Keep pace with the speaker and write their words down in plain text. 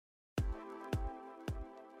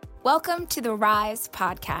Welcome to the Rise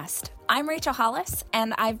podcast. I'm Rachel Hollis,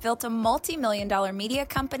 and I've built a multi-million-dollar media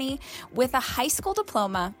company with a high school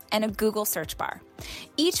diploma and a Google search bar.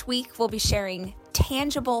 Each week, we'll be sharing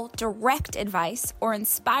tangible, direct advice or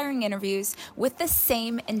inspiring interviews with the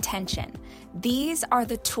same intention. These are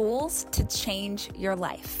the tools to change your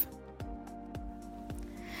life.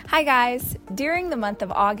 Hi guys, during the month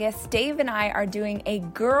of August, Dave and I are doing a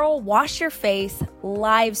Girl Wash Your Face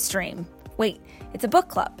live stream. Wait, it's a book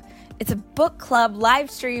club. It's a book club live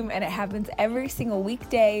stream, and it happens every single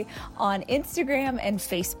weekday on Instagram and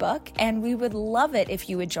Facebook, and we would love it if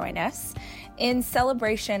you would join us. In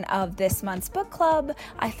celebration of this month's book club,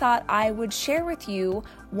 I thought I would share with you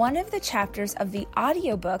one of the chapters of the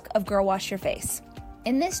audiobook of Girl Wash Your Face.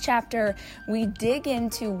 In this chapter, we dig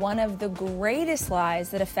into one of the greatest lies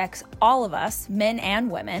that affects all of us, men and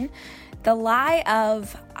women, the lie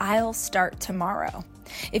of, "I'll start tomorrow."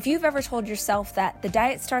 If you've ever told yourself that the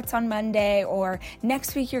diet starts on Monday, or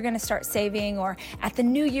next week you're going to start saving, or at the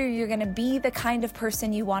new year you're going to be the kind of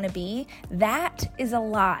person you want to be, that is a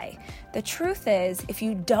lie. The truth is, if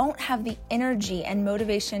you don't have the energy and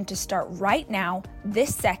motivation to start right now,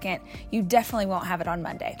 this second, you definitely won't have it on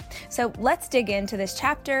Monday. So let's dig into this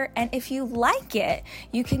chapter, and if you like it,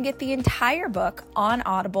 you can get the entire book on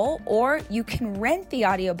Audible, or you can rent the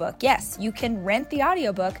audiobook. Yes, you can rent the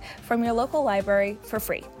audiobook from your local library for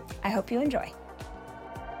free. I hope you enjoy.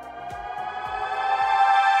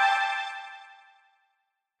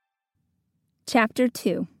 Chapter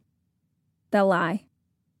 2. The Lie.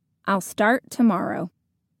 I'll start tomorrow.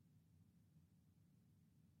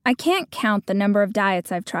 I can't count the number of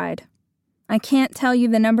diets I've tried. I can't tell you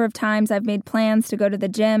the number of times I've made plans to go to the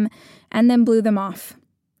gym and then blew them off.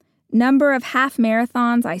 Number of half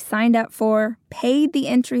marathons I signed up for, paid the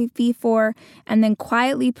entry fee for, and then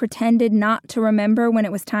quietly pretended not to remember when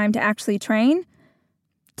it was time to actually train?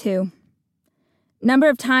 2. Number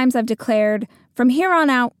of times I've declared, from here on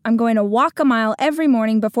out, I'm going to walk a mile every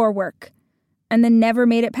morning before work, and then never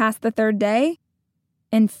made it past the third day?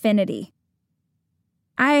 Infinity.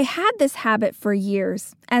 I had this habit for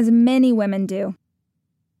years, as many women do.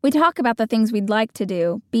 We talk about the things we'd like to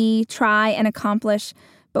do, be, try, and accomplish,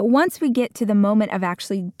 but once we get to the moment of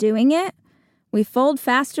actually doing it, we fold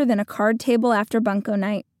faster than a card table after bunco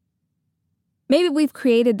night. Maybe we've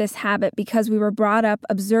created this habit because we were brought up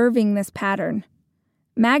observing this pattern.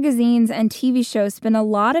 Magazines and TV shows spend a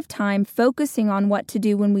lot of time focusing on what to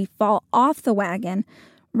do when we fall off the wagon,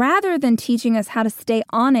 rather than teaching us how to stay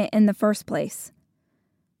on it in the first place.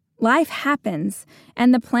 Life happens,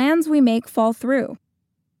 and the plans we make fall through.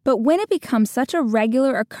 But when it becomes such a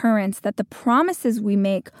regular occurrence that the promises we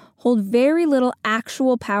make hold very little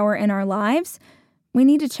actual power in our lives, we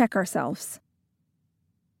need to check ourselves.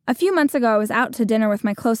 A few months ago, I was out to dinner with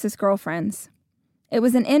my closest girlfriends. It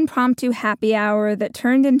was an impromptu happy hour that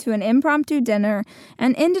turned into an impromptu dinner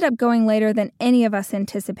and ended up going later than any of us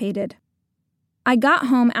anticipated. I got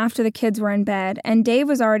home after the kids were in bed, and Dave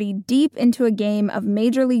was already deep into a game of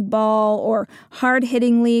Major League Ball or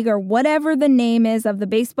hard-hitting league or whatever the name is of the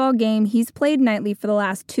baseball game he's played nightly for the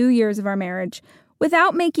last 2 years of our marriage,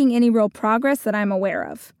 without making any real progress that I'm aware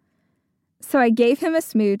of. So I gave him a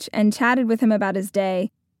smooch and chatted with him about his day.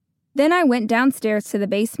 Then I went downstairs to the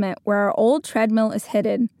basement where our old treadmill is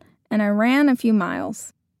hidden, and I ran a few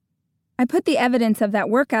miles. I put the evidence of that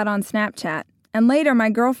workout on Snapchat, and later my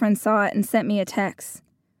girlfriend saw it and sent me a text.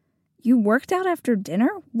 "You worked out after dinner?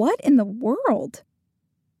 What in the world?"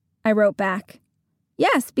 I wrote back,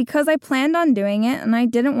 "Yes, because I planned on doing it and I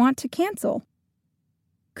didn't want to cancel."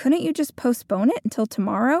 "Couldn't you just postpone it until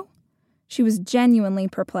tomorrow?" She was genuinely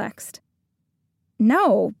perplexed.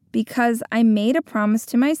 "No, because I made a promise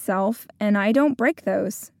to myself and I don't break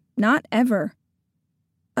those. Not ever."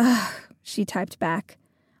 "Ugh," she typed back.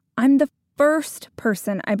 "I'm the first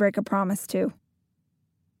person I break a promise to."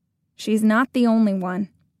 She's not the only one.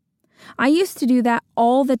 I used to do that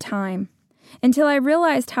all the time, until I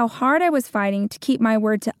realized how hard I was fighting to keep my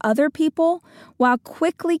word to other people while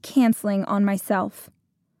quickly canceling on myself.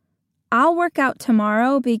 "I'll work out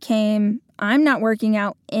tomorrow" became, "I'm not working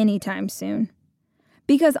out anytime soon."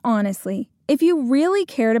 Because honestly, if you really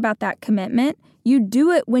cared about that commitment, you'd do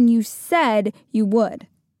it when you said you would.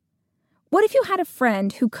 What if you had a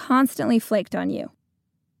friend who constantly flaked on you?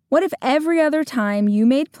 What if every other time you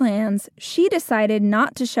made plans, she decided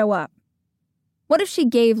not to show up? What if she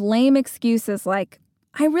gave lame excuses like,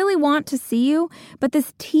 "I really want to see you, but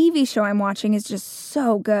this TV show I'm watching is just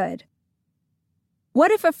so good"?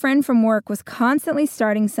 What if a friend from work was constantly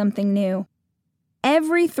starting something new?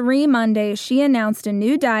 Every 3 Mondays, she announced a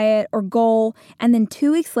new diet or goal, and then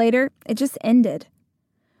 2 weeks later, it just ended.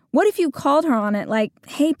 What if you called her on it like,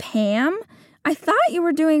 "Hey, Pam, I thought you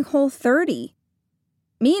were doing Whole30."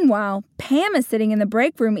 Meanwhile, Pam is sitting in the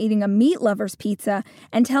break room eating a meat lover's pizza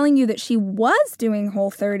and telling you that she was doing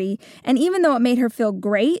Whole30, and even though it made her feel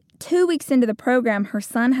great, 2 weeks into the program, her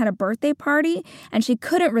son had a birthday party and she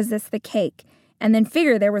couldn't resist the cake, and then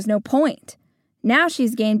figured there was no point. Now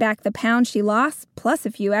she's gained back the pounds she lost, plus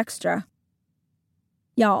a few extra.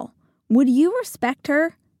 Y'all, would you respect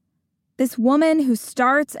her? This woman who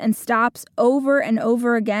starts and stops over and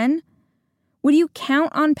over again? Would you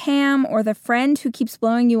count on Pam or the friend who keeps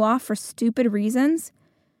blowing you off for stupid reasons?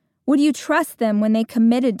 Would you trust them when they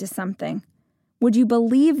committed to something? Would you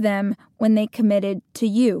believe them when they committed to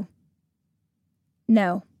you?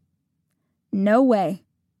 No. No way.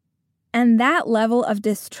 And that level of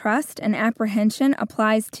distrust and apprehension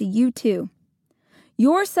applies to you too.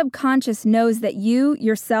 Your subconscious knows that you,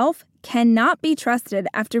 yourself, cannot be trusted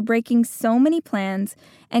after breaking so many plans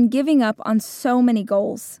and giving up on so many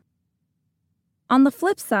goals. On the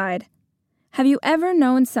flip side, have you ever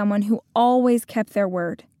known someone who always kept their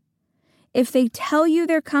word? If they tell you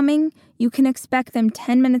they're coming, you can expect them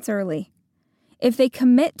 10 minutes early. If they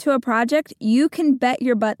commit to a project, you can bet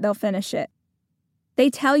your butt they'll finish it. They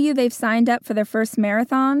tell you they've signed up for their first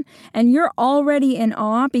marathon, and you're already in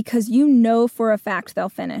awe because you know for a fact they'll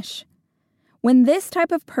finish. When this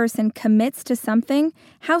type of person commits to something,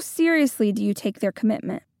 how seriously do you take their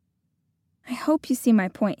commitment? I hope you see my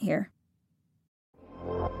point here.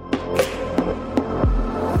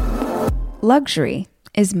 Luxury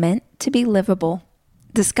is meant to be livable.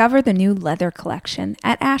 Discover the new leather collection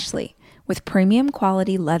at Ashley with premium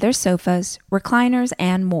quality leather sofas, recliners,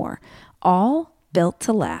 and more, all built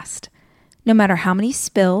to last. No matter how many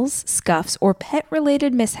spills, scuffs, or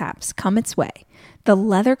pet-related mishaps come its way, the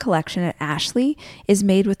leather collection at Ashley is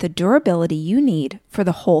made with the durability you need for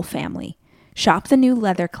the whole family. Shop the new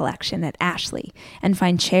leather collection at Ashley and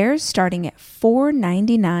find chairs starting at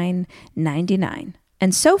 $499.99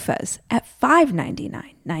 and sofas at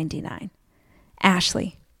 $599.99.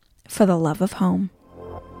 Ashley, for the love of home.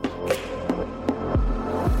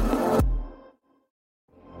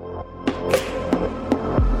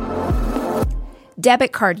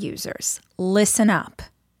 Debit card users, listen up.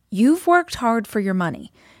 You've worked hard for your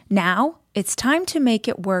money. Now it's time to make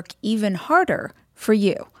it work even harder for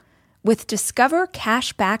you. With Discover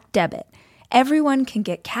Cashback Debit, everyone can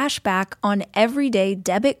get cash back on everyday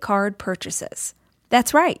debit card purchases.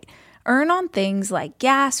 That's right. Earn on things like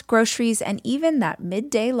gas, groceries, and even that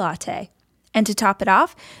midday latte. And to top it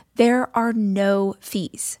off, there are no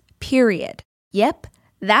fees, period. Yep,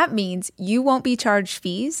 that means you won't be charged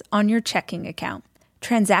fees on your checking account.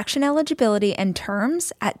 Transaction eligibility and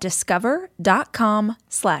terms at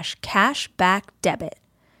discover.com/cashbackdebit.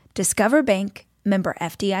 Discover Bank, member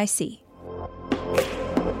FDIC.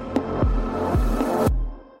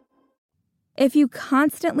 If you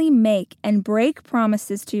constantly make and break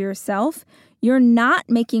promises to yourself, you're not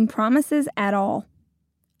making promises at all.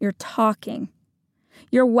 You're talking.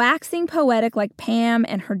 You're waxing poetic like Pam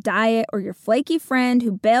and her diet, or your flaky friend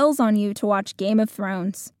who bails on you to watch Game of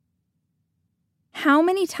Thrones. How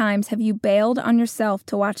many times have you bailed on yourself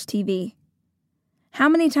to watch TV? How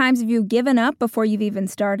many times have you given up before you've even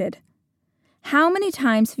started? How many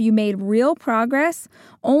times have you made real progress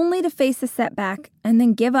only to face a setback and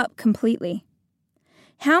then give up completely?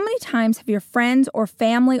 How many times have your friends or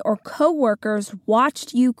family or coworkers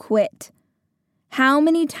watched you quit? How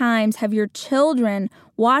many times have your children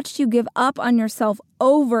watched you give up on yourself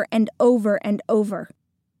over and over and over?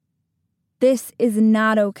 This is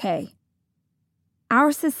not okay.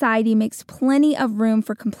 Our society makes plenty of room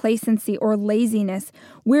for complacency or laziness.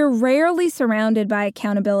 We're rarely surrounded by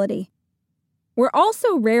accountability. We're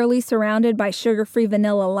also rarely surrounded by sugar-free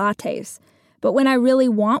vanilla lattes, but when I really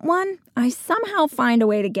want one, I somehow find a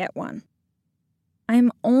way to get one.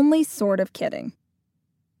 I'm only sort of kidding.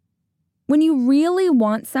 When you really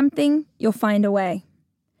want something, you'll find a way.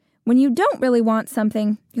 When you don't really want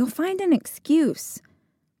something, you'll find an excuse.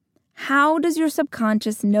 How does your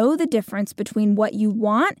subconscious know the difference between what you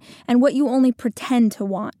want and what you only pretend to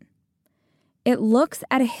want? It looks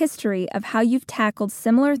at a history of how you've tackled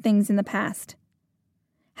similar things in the past.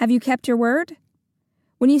 Have you kept your word?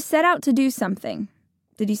 When you set out to do something,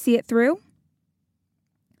 did you see it through?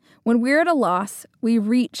 When we're at a loss, we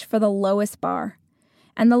reach for the lowest bar.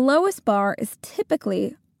 And the lowest bar is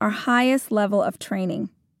typically our highest level of training.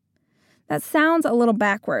 That sounds a little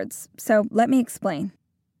backwards, so let me explain.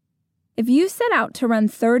 If you set out to run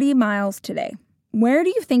 30 miles today, where do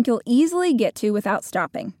you think you'll easily get to without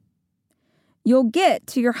stopping? You'll get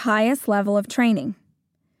to your highest level of training.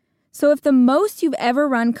 So if the most you've ever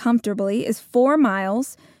run comfortably is 4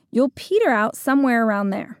 miles, you'll peter out somewhere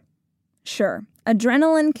around there. Sure,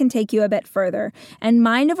 adrenaline can take you a bit further, and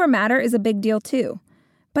mind over matter is a big deal too.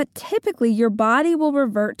 But typically, your body will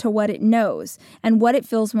revert to what it knows and what it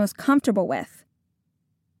feels most comfortable with.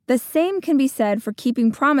 The same can be said for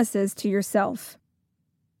keeping promises to yourself.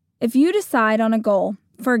 If you decide on a goal,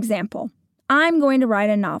 for example, I'm going to write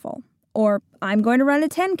a novel, or I'm going to run a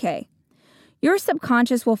 10K, your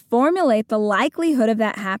subconscious will formulate the likelihood of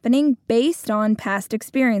that happening based on past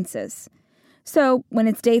experiences. So when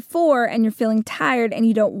it's day 4 and you're feeling tired and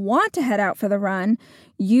you don't want to head out for the run,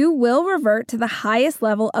 you will revert to the highest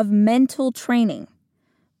level of mental training.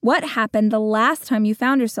 What happened the last time you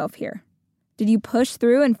found yourself here? Did you push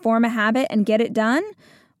through and form a habit and get it done?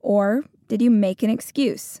 Or did you make an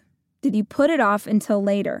excuse? Did you put it off until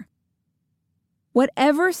later?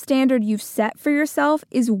 Whatever standard you've set for yourself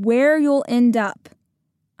is where you'll end up,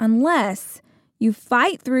 unless you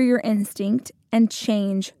fight through your instinct and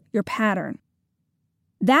change your pattern.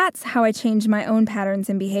 That's how I changed my own patterns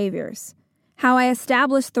and behaviors. How I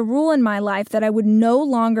established the rule in my life that I would no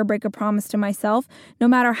longer break a promise to myself, no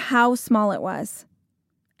matter how small it was.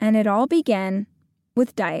 And it all began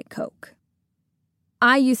with Diet Coke.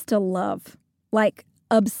 I used to love,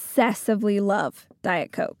 obsessively love,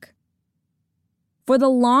 Diet Coke. For the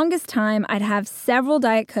longest time, I'd have several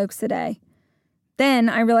Diet Cokes a day. Then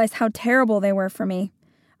I realized how terrible they were for me.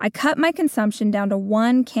 I cut my consumption down to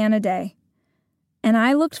 1 can a day. And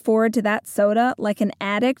I looked forward to that soda like an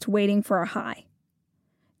addict waiting for a high.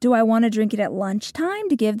 Do I want to drink it at lunchtime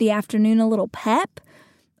to give the afternoon a little pep?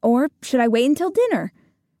 Or should I wait until dinner?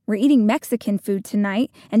 We're eating Mexican food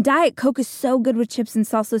tonight, and Diet Coke is so good with chips and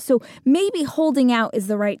salsa, so maybe holding out is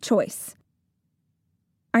the right choice.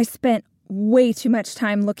 I spent way too much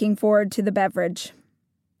time looking forward to the beverage.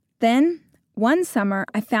 Then, one summer,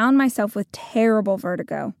 I found myself with terrible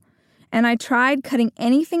vertigo. And I tried cutting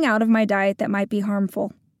anything out of my diet that might be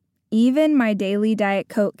harmful. Even my daily Diet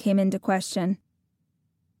Coke came into question.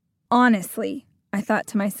 Honestly, I thought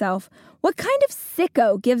to myself, what kind of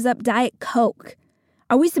sicko gives up Diet Coke?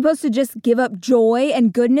 Are we supposed to just give up joy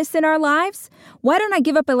and goodness in our lives? Why don't I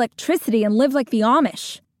give up electricity and live like the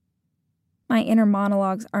Amish? My inner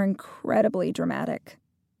monologues are incredibly dramatic.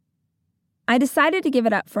 I decided to give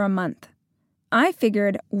it up for a month. I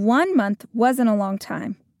figured 1 month wasn't a long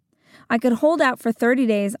time. I could hold out for 30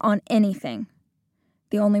 days on anything.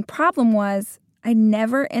 The only problem was I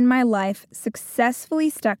never in my life successfully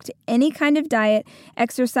stuck to any kind of diet,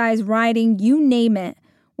 exercise, riding, you name it,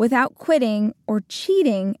 without quitting or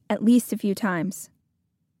cheating at least a few times.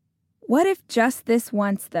 What if just this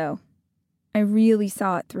once, though, I really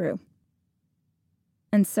saw it through?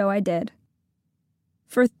 And so I did.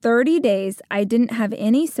 For 30 days, I didn't have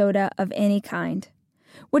any soda of any kind.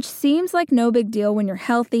 Which seems like no big deal when you're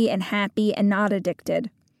healthy and happy and not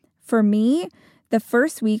addicted. For me, the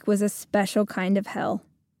first week was a special kind of hell.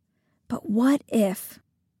 But what if?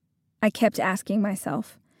 I kept asking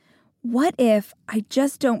myself, what if I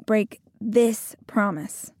just don't break this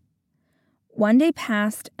promise? One day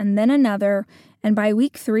passed and then another, and by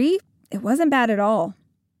week 3, it wasn't bad at all.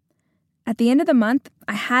 At the end of the month,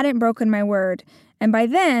 I hadn't broken my word, and by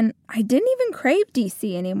then, I didn't even crave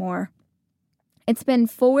DC anymore. It's been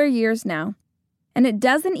 4 years now, and it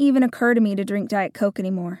doesn't even occur to me to drink Diet Coke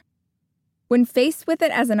anymore. When faced with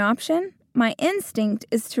it as an option, my instinct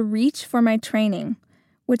is to reach for my training,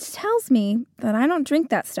 which tells me that I don't drink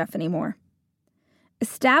that stuff anymore.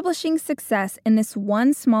 Establishing success in this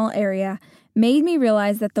one small area made me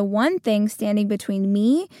realize that the one thing standing between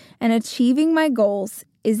me and achieving my goals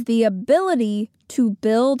is the ability to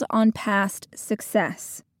build on past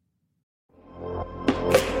success.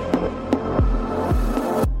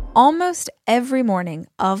 Almost every morning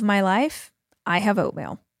of my life, I have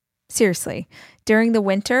oatmeal. Seriously, during the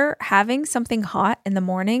winter, having something hot in the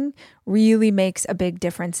morning really makes a big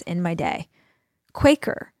difference in my day.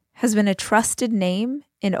 Quaker has been a trusted name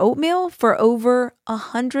in oatmeal for over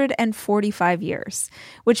 145 years,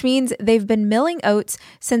 which means they've been milling oats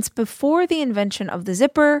since before the invention of the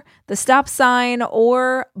zipper, the stop sign,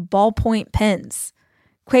 or ballpoint pens.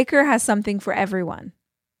 Quaker has something for everyone,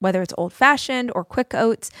 whether it's old-fashioned or quick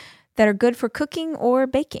oats that are good for cooking or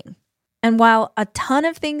baking. And while a ton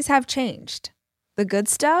of things have changed, the good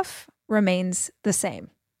stuff remains the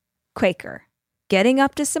same. Quaker, getting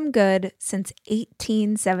up to some good since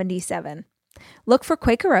 1877. Look for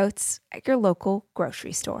Quaker Oats at your local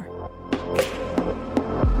grocery store.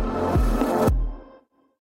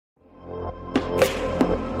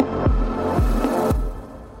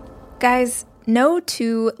 Guys, No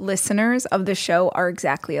two listeners of the show are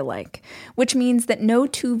exactly alike, which means that no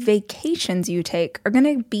two vacations you take are going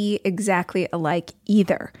to be exactly alike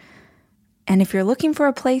either. And if you're looking for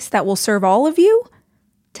a place that will serve all of you,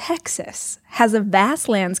 Texas has a vast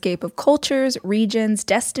landscape of cultures, regions,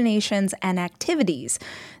 destinations, and activities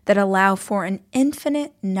that allow for an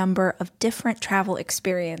infinite number of different travel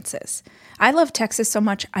experiences. I love Texas so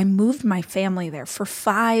much, I moved my family there for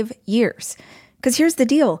 5 years. Because here's the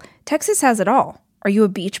deal, Texas has it all. Are you a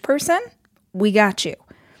beach person? We got you.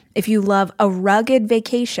 If you love a rugged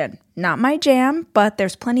vacation, not my jam, but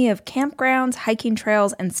there's plenty of campgrounds, hiking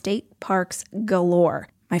trails, and state parks galore.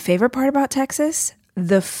 My favorite part about Texas?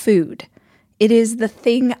 The food. It is the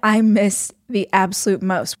thing I miss the absolute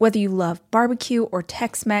most. Whether you love barbecue or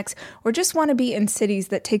Tex-Mex or just want to be in cities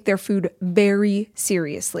that take their food very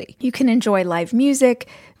seriously. You can enjoy live music,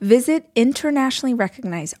 visit internationally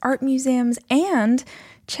recognized art museums, and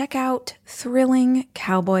check out thrilling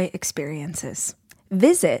cowboy experiences.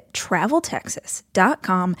 Visit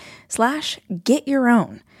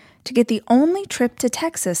traveltexas.com/getyourown to get the only trip to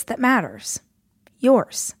Texas that matters.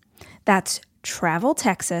 Yours. That's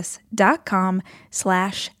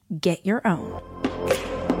traveltexas.com/getyourown.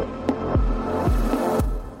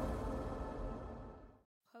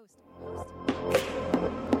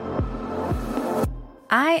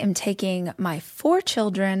 I am taking my 4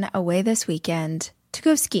 children away this weekend to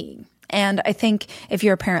go skiing. And I think if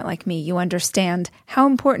you're a parent like me, you understand how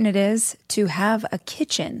important it is to have a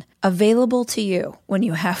kitchen available to you when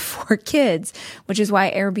you have 4 kids, which is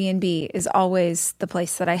why Airbnb is always the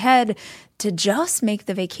place that I head to just make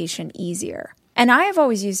the vacation easier. And I have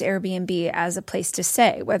always used Airbnb as a place to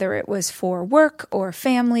stay, whether it was for work or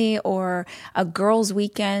family or a girls'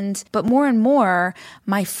 weekend. But more and more,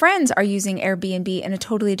 my friends are using Airbnb in a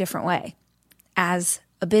totally different way, as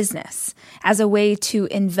a business, as a way to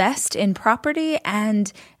invest in property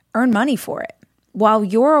and earn money for it. While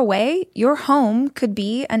you're away, your home could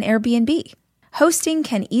be an Airbnb. Hosting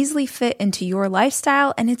can easily fit into your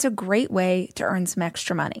lifestyle, and it's a great way to earn some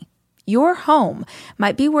extra money. Your home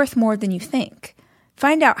might be worth more than you think.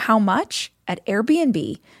 Find out how much at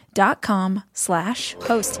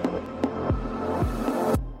airbnb.com/host.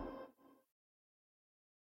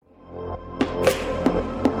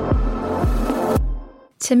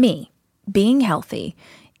 To me, being healthy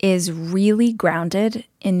is really grounded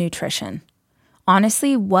in nutrition.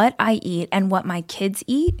 Honestly, what I eat and what my kids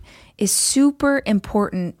eat is super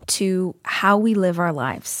important to how we live our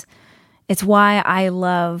lives. It's why I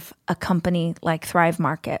love a company like Thrive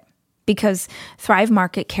Market, because Thrive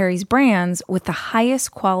Market carries brands with the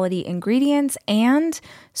highest quality ingredients and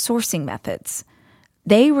sourcing methods.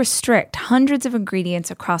 They restrict hundreds of ingredients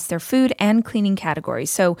across their food and cleaning categories.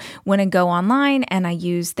 So when I go online and I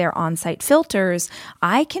use their on-site filters,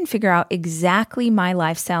 I can figure out exactly my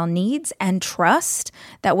lifestyle needs and trust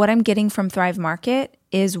that what I'm getting from Thrive Market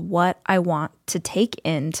is what I want to take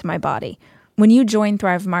into my body. When you join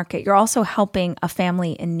Thrive Market, you're also helping a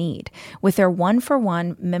family in need with their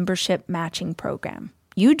 1-for-1 membership matching program.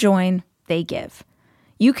 You join, they give.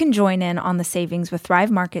 You can join in on the savings with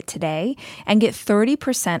Thrive Market today and get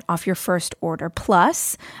 30% off your first order,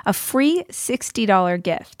 plus a free $60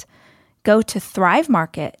 gift. Go to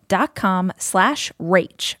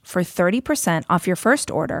thrivemarket.com/rach for 30% off your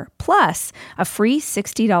first order, plus a free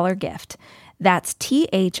 $60 gift. That's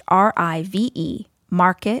THRIVE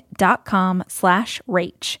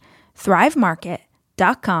market.com/rach.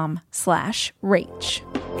 thrivemarket.com/rach.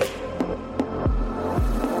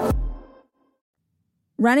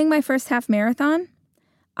 Running my first half marathon,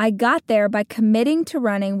 I got there by committing to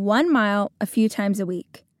running 1 mile a few times a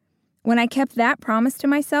week. When I kept that promise to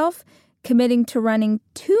myself, committing to running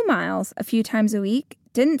 2 miles a few times a week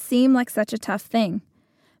didn't seem like such a tough thing.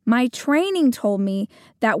 My training told me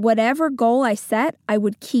that whatever goal I set, I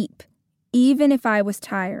would keep, even if I was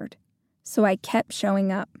tired. So I kept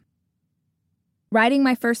showing up. Writing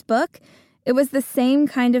my first book, it was the same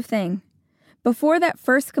kind of thing. Before that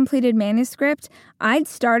first completed manuscript, I'd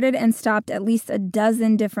started and stopped at least a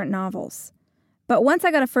dozen different novels. But once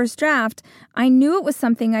I got a first draft, I knew it was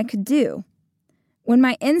something I could do. When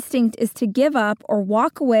my instinct is to give up or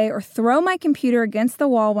walk away or throw my computer against the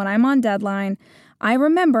wall when I'm on deadline, I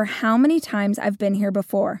remember how many times I've been here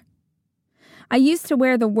before. I used to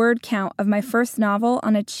wear the word count of my first novel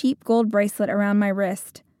on a cheap gold bracelet around my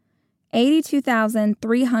wrist.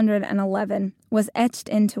 82,311 was etched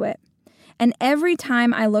into it. And every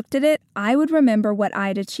time I looked at it, I would remember what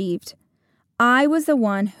I'd achieved. I was the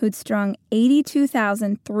one who'd strung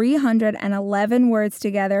 82,311 words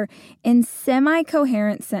together in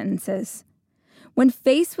semi-coherent sentences. When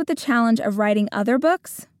faced with the challenge of writing other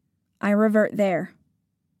books, I revert there.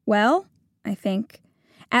 Well, I think,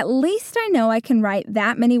 at least I know I can write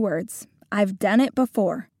that many words. I've done it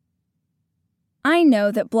before. I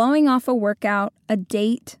know that blowing off a workout, a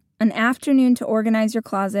date, an afternoon to organize your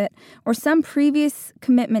closet, or some previous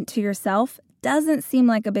commitment to yourself doesn't seem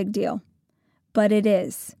like a big deal. But it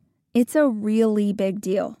is. It's a really big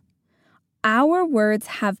deal. Our words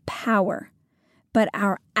have power, but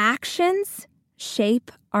our actions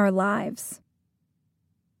shape our lives.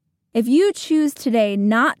 If you choose today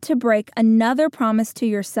not to break another promise to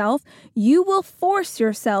yourself, you will force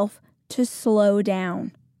yourself to slow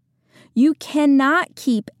down. You cannot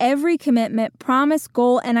keep every commitment, promise,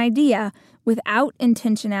 goal, and idea without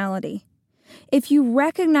intentionality. If you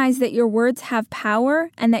recognize that your words have power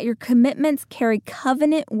and that your commitments carry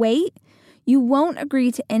covenant weight, you won't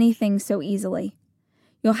agree to anything so easily.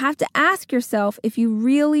 You'll have to ask yourself if you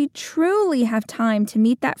really, truly have time to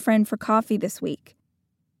meet that friend for coffee this week.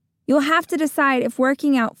 You'll have to decide if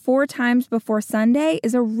working out 4 times before Sunday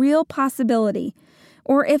is a real possibility,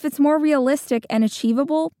 or if it's more realistic and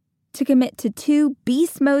achievable to commit to 2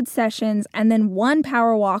 beast mode sessions and then 1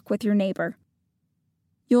 power walk with your neighbor.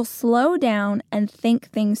 You'll slow down and think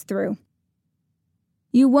things through.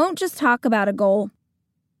 You won't just talk about a goal.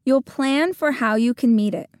 You'll plan for how you can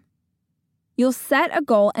meet it. You'll set a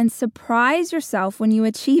goal and surprise yourself when you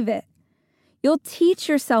achieve it. You'll teach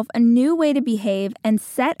yourself a new way to behave and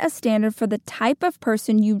set a standard for the type of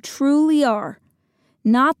person you truly are.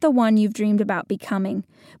 Not the one you've dreamed about becoming,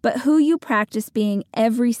 but who you practice being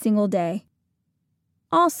every single day.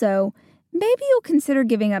 Also, maybe you'll consider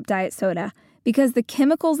giving up diet soda because the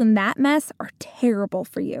chemicals in that mess are terrible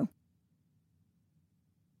for you.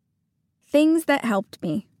 Things that helped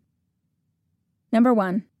me. Number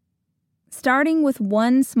 1, starting with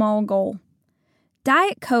one small goal.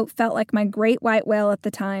 Diet Coke felt like my great white whale at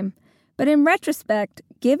the time, but in retrospect,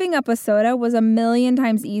 giving up a soda was 1,000,000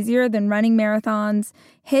 times easier than running marathons,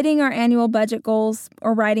 hitting our annual budget goals,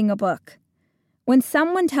 or writing a book. When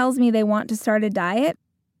someone tells me they want to start a diet,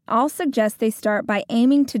 I'll suggest they start by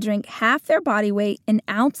aiming to drink half their body weight in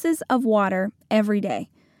ounces of water every day.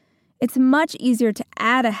 It's much easier to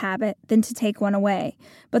add a habit than to take one away,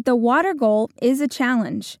 but the water goal is a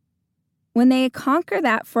challenge. When they conquer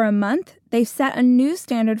that for a month, they've set a new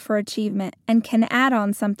standard for achievement and can add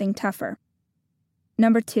on something tougher.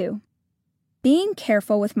 Number 2, being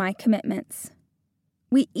careful with my commitments.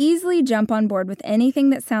 We easily jump on board with anything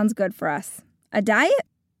that sounds good for us. A diet?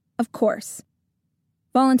 Of course.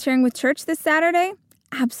 Volunteering with church this Saturday?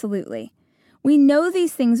 Absolutely. We know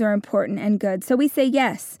these things are important and good, so we say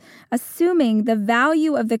yes, assuming the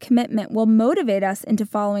value of the commitment will motivate us into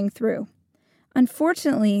following through.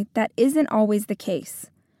 Unfortunately, that isn't always the case.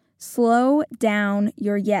 Slow down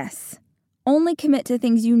your yes. Only commit to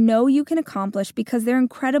things you know you can accomplish because they're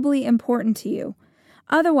incredibly important to you.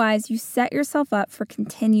 Otherwise, you set yourself up for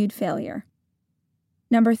continued failure.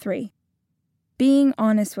 Number 3, being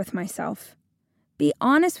honest with myself. Be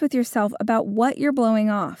honest with yourself about what you're blowing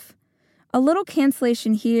off. A little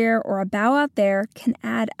cancellation here or a bow out there can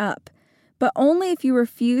add up, but only if you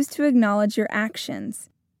refuse to acknowledge your actions.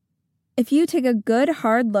 If you take a good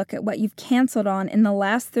hard look at what you've canceled on in the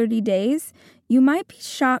last 30 days, you might be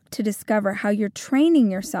shocked to discover how you're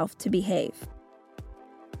training yourself to behave.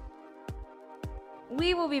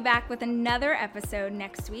 We will be back with another episode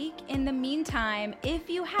next week. In the meantime, if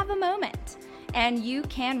you have a moment and you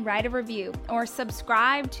can write a review or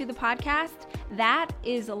subscribe to the podcast, that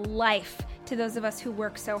is life to those of us who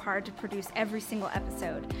work so hard to produce every single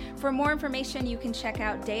episode. For more information, you can check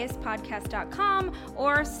out deuspodcast.com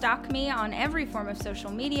or stalk me on every form of social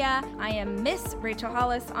media. I am Miss Rachel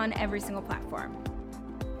Hollis on every single platform.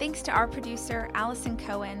 Thanks to our producer, Allison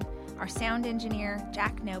Cohen, our sound engineer,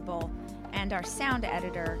 Jack Noble, and our sound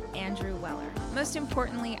editor, Andrew Weller. Most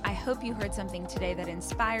importantly, I hope you heard something today that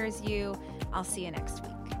inspires you. I'll see you next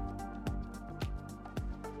week.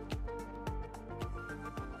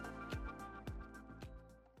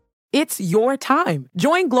 It's your time.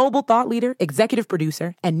 Join global thought leader, executive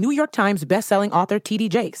producer, and New York Times bestselling author T.D.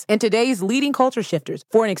 Jakes and today's leading culture shifters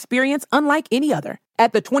for an experience unlike any other.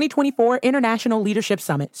 At the 2024 International Leadership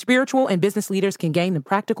Summit, spiritual and business leaders can gain the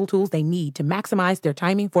practical tools they need to maximize their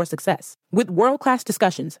timing for success. With world-class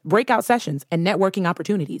discussions, breakout sessions, and networking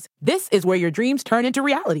opportunities, this is where your dreams turn into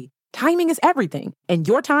reality. Timing is everything, and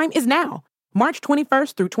your time is now. March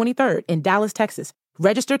 21st through 23rd in Dallas, Texas.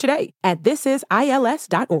 Register today at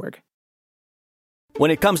thisisils.org. When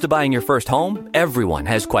it comes to buying your first home, everyone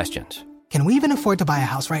has questions. Can we even afford to buy a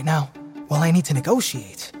house right now? Well, I need to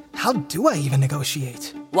negotiate. How do I even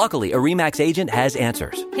negotiate? Luckily, a RE/MAX agent has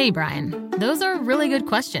answers. Hey, Brian, those are really good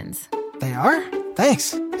questions. They are?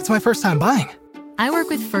 Thanks. It's my first time buying. I work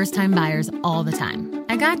with first-time buyers all the time.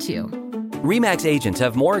 I got you. RE/MAX agents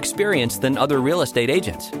have more experience than other real estate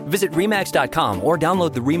agents. Visit RE/MAX.com or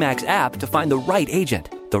download the RE/MAX app to find the right agent.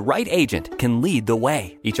 The right agent can lead the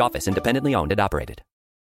way. Each office independently owned and operated.